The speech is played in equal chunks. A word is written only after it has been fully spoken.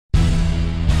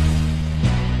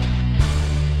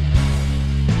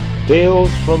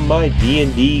Tales from my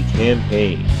D&D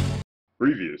campaign.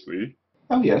 Previously.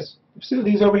 Oh yes,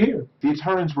 facilities over here. The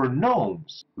Eternals were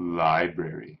gnomes.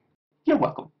 Library. You're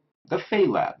welcome. The Fey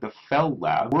Lab, the Fel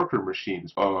Lab, worker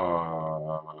machines.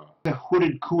 The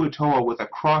hooded Kuatoa with a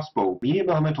crossbow. Medium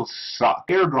elementals suck.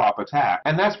 Airdrop attack.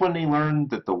 And that's when they learned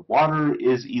that the water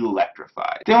is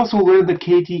electrified. They also learned that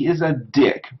Katie is a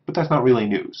dick, but that's not really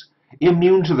news.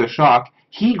 Immune to the shock,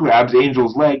 he grabs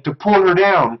Angel's leg to pull her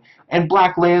down, and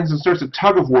Black lands and starts a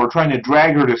tug-of-war trying to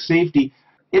drag her to safety.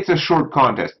 It's a short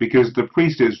contest because the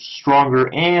priest is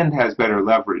stronger and has better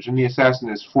leverage, and the assassin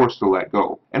is forced to let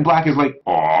go. And Black is like,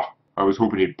 "Aw, I was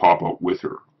hoping he'd pop out with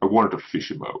her. I wanted to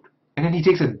fish him out." And then he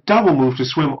takes a double move to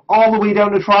swim all the way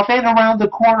down the trough and around the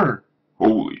corner.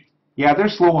 Holy. Yeah, they're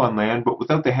slow on land, but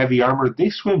without the heavy armor, they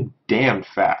swim damn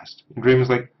fast. And Draven's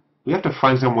like, "We have to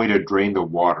find some way to drain the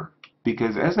water."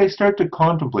 Because as they start to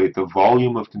contemplate the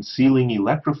volume of concealing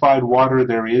electrified water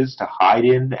there is to hide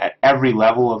in at every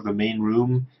level of the main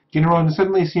room, Ginneron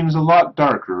suddenly seems a lot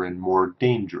darker and more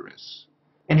dangerous.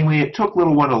 Anyway, it took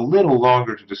Little One a little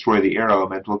longer to destroy the air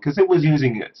elemental because it was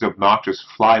using its obnoxious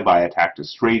flyby attack to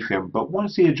strafe him, but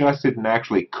once he adjusted and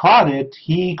actually caught it,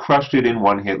 he crushed it in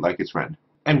one hit like its friend.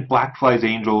 And Black flies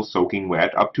Angel, soaking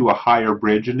wet, up to a higher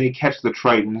bridge, and they catch the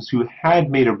Tritons, who had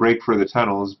made a break for the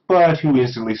tunnels, but who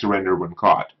instantly surrender when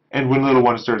caught. And when Little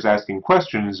One starts asking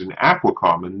questions in Aqua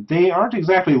Common, they aren't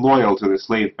exactly loyal to the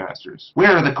slave masters.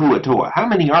 "Where are the Kuatoa? How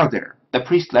many are there?" "The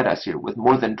priest led us here with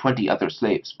more than 20 other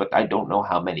slaves, but I don't know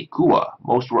how many Kua.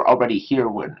 Most were already here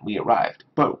when we arrived."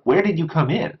 "But where did you come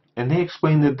in?" And they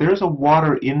explain that there's a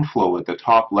water inflow at the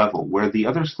top level, where the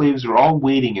other slaves are all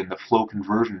waiting in the flow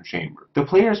conversion chamber. The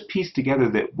players piece together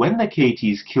that when the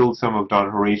KTs killed some of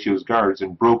Don Horatio's guards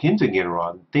and broke into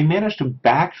Ginneron, they managed to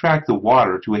backtrack the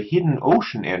water to a hidden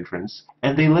ocean entrance,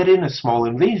 and they let in a small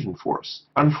invasion force.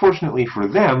 Unfortunately for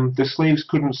them, the slaves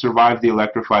couldn't survive the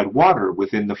electrified water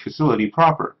within the facility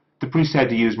proper. The priest had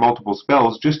to use multiple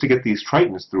spells just to get these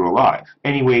Tritons through alive.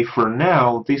 Anyway, for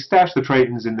now, they stash the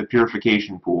Tritons in the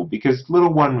purification pool because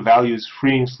Little One values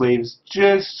freeing slaves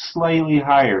just slightly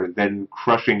higher than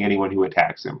crushing anyone who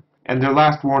attacks him. And their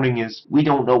last warning is, "We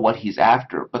don't know what he's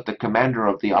after, but the commander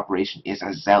of the operation is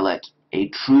a zealot, a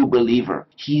true believer.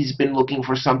 He's been looking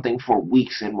for something for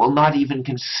weeks and will not even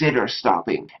consider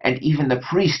stopping, and even the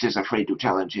priest is afraid to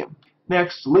challenge him."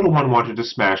 Next, Little One wanted to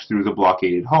smash through the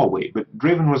blockaded hallway, but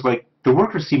Draven was like, "The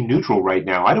workers seem neutral right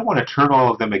now. I don't want to turn all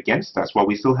of them against us while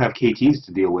we still have KTs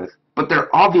to deal with." "But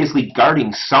they're obviously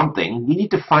guarding something. We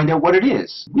need to find out what it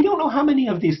is. We don't know how many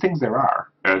of these things there are.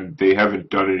 And they haven't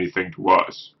done anything to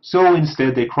us." So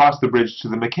instead they crossed the bridge to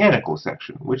the mechanical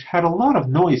section, which had a lot of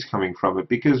noise coming from it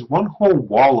because one whole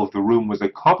wall of the room was a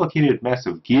complicated mess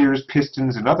of gears,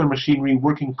 pistons, and other machinery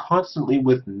working constantly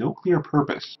with no clear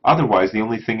purpose. Otherwise, the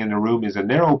only thing in the room is a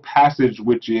narrow passage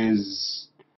which is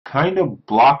kind of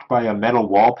blocked by a metal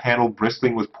wall panel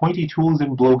bristling with pointy tools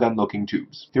and blowgun-looking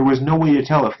tubes. There was no way to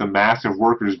tell if the mass of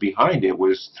workers behind it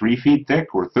was 3 feet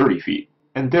thick or 30 feet.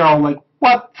 And they're all like,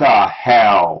 "What the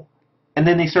hell?" And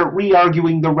then they start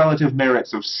re-arguing the relative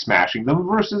merits of smashing them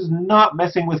versus not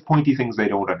messing with pointy things they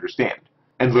don't understand.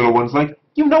 And Little One's like,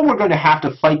 "You know we're going to have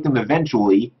to fight them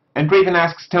eventually." And Draven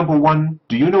asks Temple 1,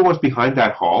 "Do you know what's behind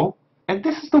that hall?" And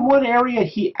this is the one area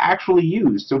he actually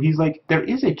used, so he's like, "There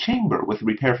is a chamber with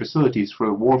repair facilities for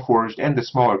the Warforged and the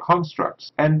smaller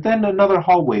constructs, and then another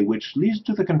hallway which leads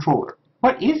to the controller."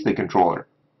 What is the controller?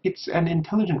 It's an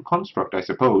intelligent construct, I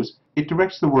suppose. It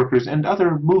directs the workers and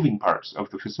other moving parts of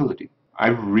the facility. I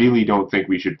really don't think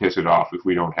we should piss it off if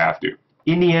we don't have to.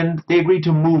 In the end, they agreed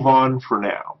to move on for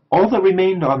now. All that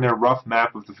remained on their rough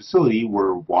map of the facility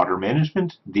were water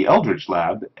management, the Eldritch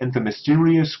Lab, and the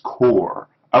mysterious core.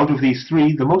 Out of these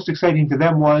three, the most exciting to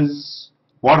them was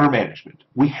water management.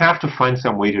 We have to find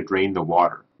some way to drain the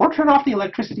water. Or turn off the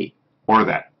electricity. Or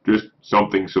that. Just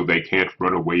something so they can't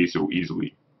run away so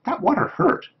easily. That water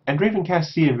hurt. And Draven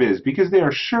cast See Invis because they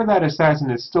are sure that assassin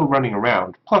is still running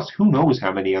around, plus who knows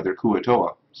how many other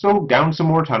Kuatoa. So down some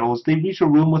more tunnels, they reach a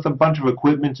room with a bunch of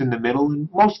equipment in the middle, and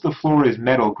most of the floor is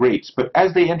metal grates, but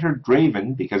as they enter,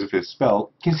 Draven, because of his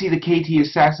spell, can see the KT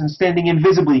assassin standing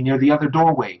invisibly near the other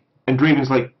doorway. And Draven's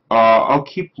like, I'll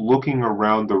keep looking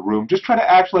around the room. Just try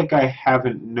to act like I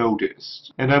haven't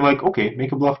noticed." And I'm like, "Okay,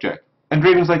 make a bluff check." And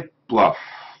Draven's like, "Bluff.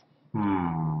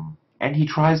 And he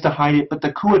tries to hide it, but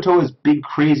the Kuatoa's big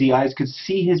crazy eyes could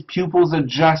see his pupils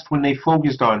adjust when they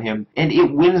focused on him, and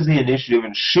it wins the initiative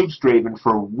and shoots Draven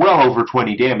for well over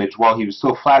 20 damage while he was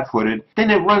still flat-footed.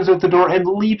 Then it runs out the door and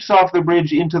leaps off the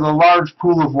bridge into the large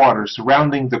pool of water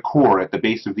surrounding the core at the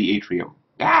base of the atrium.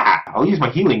 I'll use my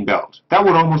healing belt. That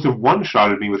would almost have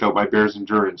one-shotted me without my bear's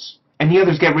endurance. and the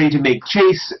others get ready to make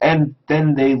chase, and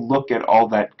then they look at all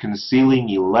that concealing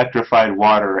electrified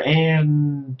water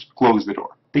and close the door.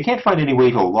 They can't find any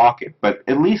way to lock it, but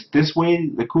at least this way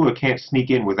the Kua can't sneak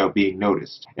in without being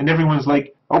noticed. And everyone's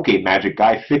like, okay, magic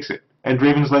guy, fix it. And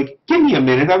Draven's like, give me a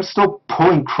minute, I'm still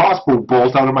pulling crossbow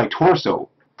bolts out of my torso.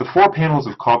 The 4 panels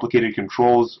of complicated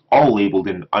controls, all labeled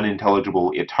in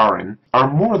unintelligible Itaran,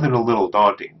 are more than a little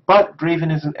daunting, but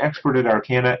Draven is an expert at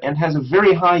Arcana and has a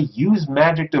very high use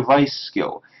magic device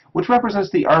skill, which represents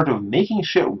the art of making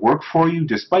shit work for you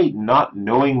despite not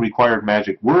knowing required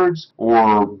magic words,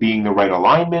 or being the right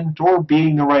alignment, or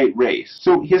being the right race.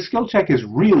 So his skill check is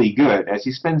really good, as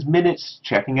he spends minutes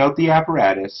checking out the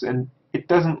apparatus, and it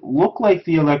doesn't look like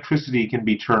the electricity can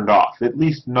be turned off, at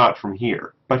least not from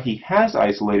here. But he has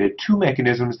isolated 2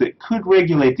 mechanisms that could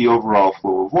regulate the overall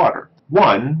flow of water.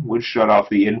 One would shut off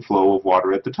the inflow of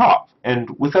water at the top, and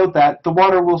without that, the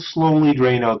water will slowly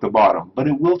drain out the bottom, but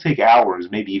it will take hours,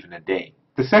 maybe even a day.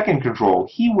 The second control,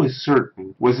 he was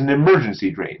certain, was an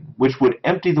emergency drain, which would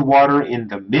empty the water in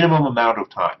the minimum amount of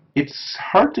time. It's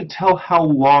hard to tell how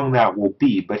long that will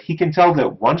be, but he can tell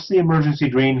that once the emergency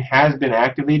drain has been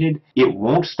activated, it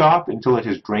won't stop until it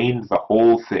has drained the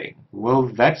whole thing. Well,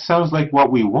 that sounds like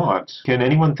what we want. Can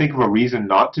anyone think of a reason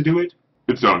not to do it?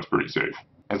 It sounds pretty safe.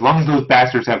 As long as those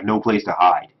bastards have no place to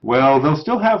hide. Well, they'll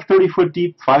still have 30-foot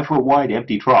deep, 5-foot wide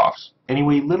empty troughs.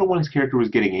 Anyway, Little One's character was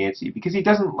getting antsy, because he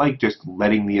doesn't like just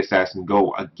letting the assassin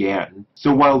go again.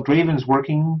 So while Draven's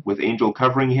working, with Angel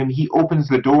covering him, he opens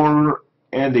the door,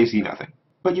 and they see nothing.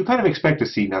 But you kind of expect to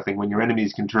see nothing when your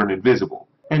enemies can turn invisible.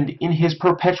 And in his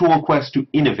perpetual quest to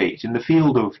innovate in the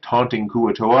field of taunting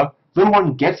Kuo-toa, Little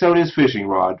One gets out his fishing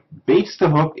rod, baits the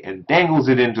hook, and dangles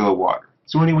it into the water.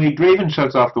 So anyway, Draven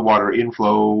shuts off the water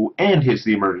inflow and hits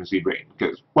the emergency drain,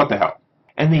 because what the hell.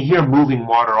 And they hear moving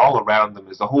water all around them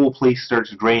as the whole place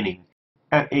starts draining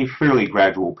at a fairly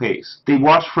gradual pace. They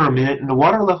watch for a minute, and the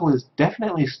water level is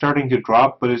definitely starting to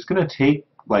drop, but it's going to take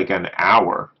like an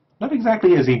hour. Not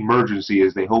exactly as emergency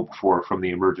as they hoped for from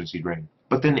the emergency drain.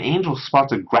 But then Angel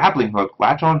spots a grappling hook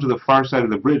latch onto the far side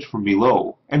of the bridge from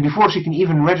below. And before she can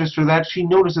even register that, she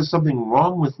notices something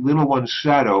wrong with Little One's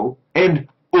shadow, and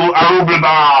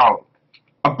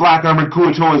a black-armored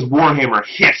Kuo-toa's warhammer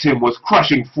hits him with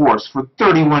crushing force for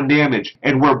 31 damage,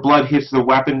 and where blood hits the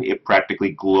weapon, it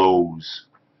practically glows.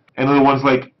 And Little One's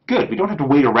like, good, we don't have to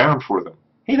wait around for them.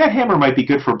 Hey, that hammer might be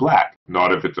good for Black.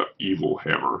 Not if it's an evil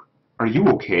hammer. Are you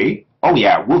okay? Oh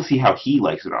yeah, we'll see how he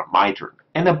likes it on my turn.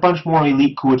 And a bunch more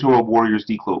elite Kuo-toa warriors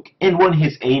decloak, and one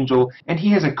hits Angel, and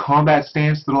he has a combat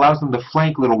stance that allows them to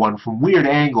flank Little One from weird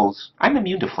angles. I'm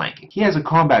immune to flanking. He has a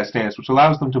combat stance which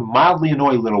allows them to mildly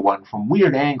annoy Little One from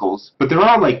weird angles, but there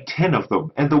are like 10 of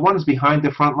them, and the ones behind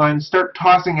the front line start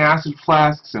tossing acid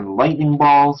flasks and lightning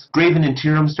balls. Draven and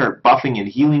Tyrim start buffing and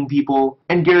healing people,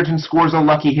 and Garriton scores a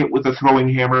lucky hit with a throwing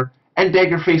hammer, and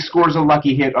Daggerface scores a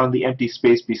lucky hit on the empty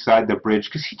space beside the bridge,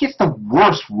 because he gets the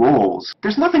worst rolls.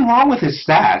 There's nothing wrong with his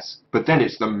stats, but then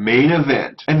it's the main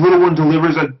event, and Little One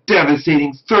delivers a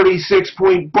devastating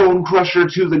 36-point bone crusher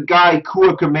to the guy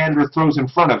Kua Commander throws in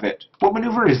front of it. What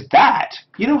maneuver is that?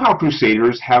 You know how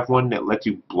Crusaders have one that lets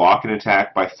you block an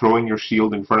attack by throwing your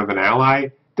shield in front of an ally?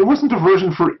 There wasn't a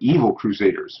version for evil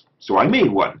Crusaders, so I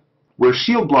made one. Where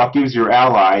shield block gives your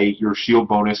ally your shield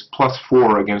bonus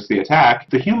 +4 against the attack,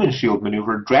 the human shield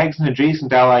maneuver drags an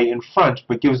adjacent ally in front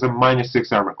but gives them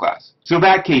 -6 armor class. So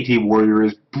that KT warrior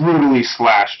is brutally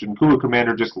slashed, and Kua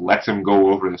Commander just lets him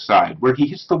go over the side, where he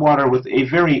hits the water with a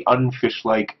very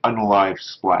unfish-like, unalive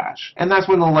splash. And that's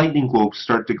when the lightning globes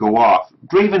start to go off.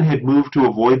 Draven had moved to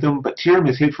avoid them, but Tyrim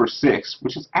is hit for 6,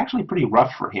 which is actually pretty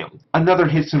rough for him. Another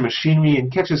hits some machinery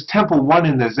and catches Temple 1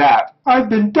 in the zap. I've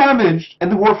been damaged!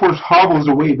 And the Warforged hobbles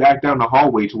away back down the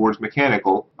hallway towards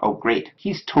Mechanical. Oh great,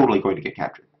 he's totally going to get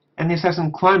captured. And the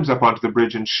assassin climbs up onto the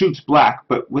bridge and shoots Black,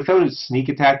 but without his sneak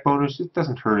attack bonus, it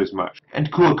doesn't hurt as much.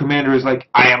 And Kua Commander is like,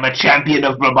 I am a champion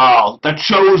of Babal, the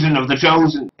chosen of the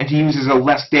chosen! And he uses a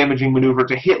less damaging maneuver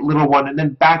to hit Little One and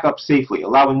then back up safely,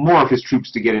 allowing more of his troops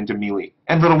to get into melee.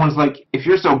 And Little One's like, if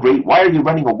you're so great, why are you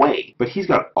running away? But he's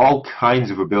got all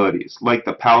kinds of abilities, like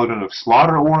the Paladin of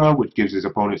Slaughter aura, which gives his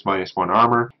opponents -1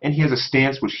 armor, and he has a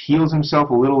stance which heals himself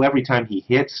a little every time he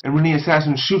hits, and when the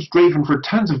assassin shoots Draven for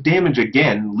tons of damage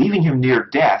again, leaving him near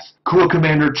death, Kua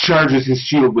Commander charges his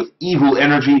shield with evil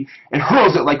energy and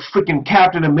hurls it like frickin'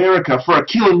 Captain America for a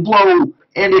killing blow,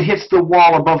 and it hits the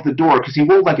wall above the door because he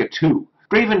rolled like a 2.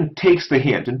 Draven takes the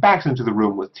hint and backs into the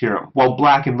room with Tyrim, while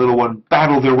Black and Little One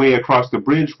battle their way across the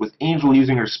bridge, with Angel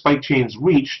using her Spike Chain's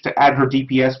reach to add her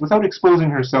DPS without exposing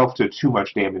herself to too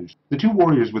much damage. The two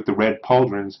warriors with the red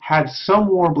pauldrons had some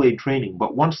Warblade training,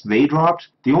 but once they dropped,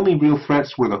 the only real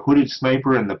threats were the hooded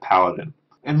sniper and the paladin.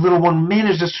 And Little One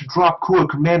manages to drop Kua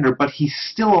Commander, but he's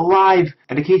still alive,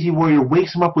 and a KT warrior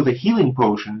wakes him up with a healing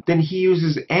potion. Then he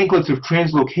uses Anklets of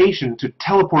Translocation to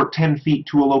teleport 10 feet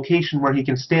to a location where he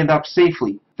can stand up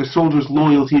safely. The soldier's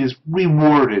loyalty is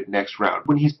rewarded next round,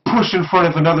 when he's pushed in front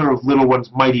of another of Little One's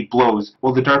mighty blows,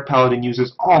 while the Dark Paladin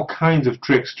uses all kinds of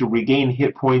tricks to regain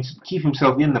hit points and keep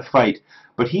himself in the fight.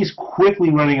 But he's quickly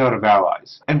running out of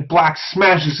allies. And Black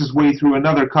smashes his way through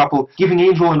another couple, giving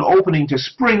Angel an opening to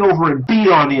spring over and beat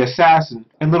on the assassin.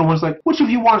 And Little One's like, which of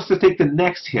you wants to take the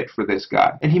next hit for this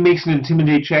guy? And he makes an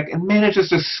intimidate check and manages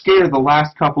to scare the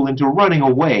last couple into running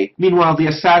away. Meanwhile, the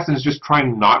assassin is just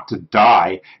trying not to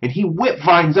die, and he whip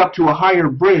vines up to a higher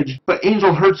bridge, but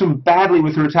Angel hurts him badly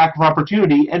with her attack of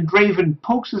opportunity, and Draven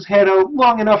pokes his head out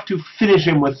long enough to finish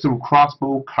him with some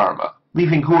crossbow karma,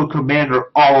 leaving Kua Commander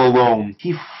all alone.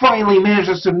 He finally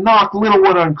manages to knock Little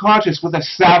One unconscious with a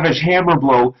savage hammer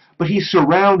blow, but he's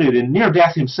surrounded and near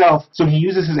death himself, so he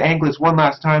uses his anklets one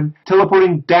last time,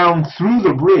 teleporting down through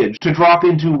the bridge to drop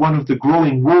into one of the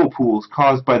growing whirlpools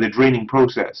caused by the draining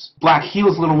process. Black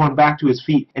heals Little One back to his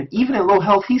feet, and even at low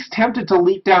health, he's tempted to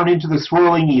leap down into the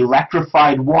swirling,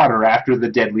 electrified water after the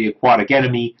deadly aquatic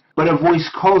enemy, but a voice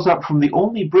calls up from the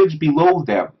only bridge below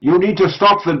them. You need to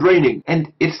stop the draining.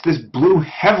 And it's this blue,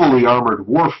 heavily armored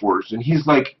Warforged, and he's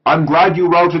like, I'm glad you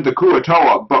routed the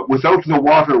Kuatoa, but without the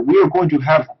water, we are going to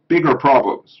have bigger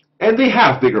problems. And they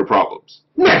have bigger problems.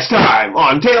 Next time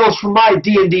on Tales from My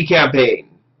D&D Campaign.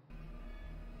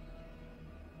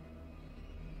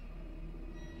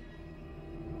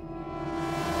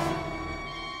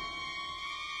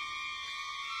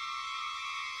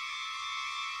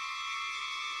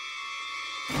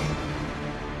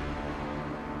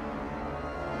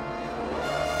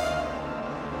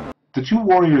 The two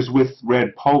warriors with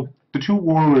red pauldrons